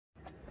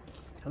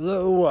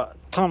Hello,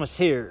 Thomas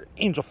here,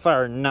 Angel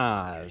Fire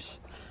Knives.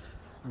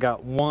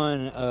 Got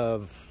one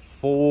of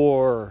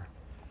 4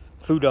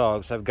 food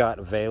dogs I've got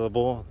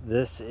available.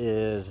 This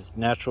is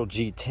natural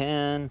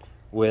G10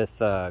 with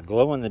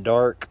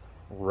glow-in-the-dark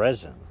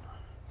resin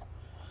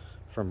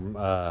from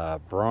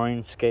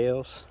Brine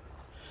Scales.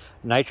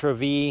 Nitro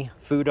V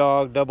food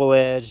dog,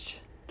 double-edged,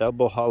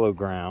 double hollow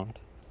ground,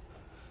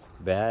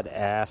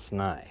 badass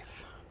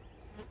knife.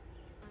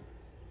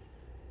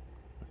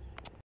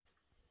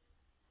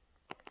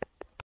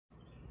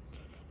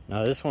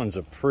 Now this one's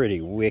a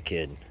pretty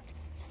wicked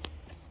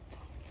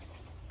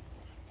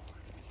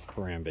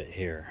karambit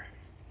here.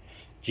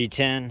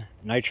 G10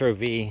 Nitro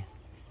V,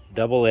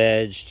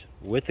 double-edged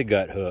with a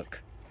gut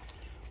hook,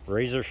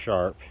 razor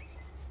sharp.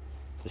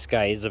 This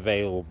guy is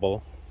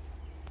available.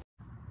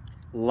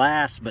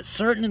 Last but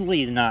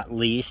certainly not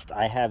least,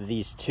 I have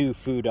these 2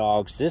 food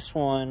dogs. This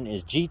one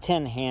is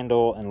G10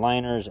 handle and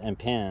liners and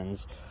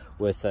pins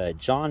with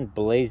John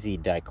Blazy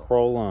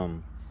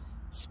dichroium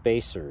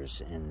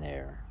spacers in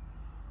there.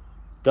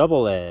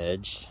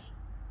 Double-edged,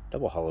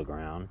 double hollow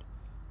ground,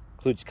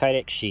 includes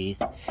kydex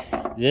sheath.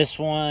 This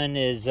one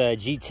is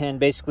G10,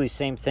 basically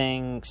same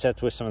thing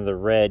except with some of the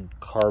red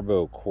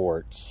carbo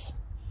quartz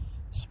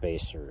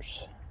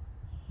spacers.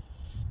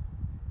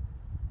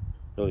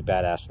 Really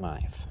badass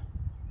knife.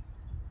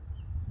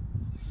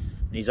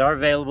 These are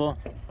available.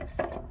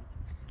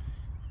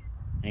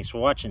 Thanks for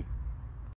watching.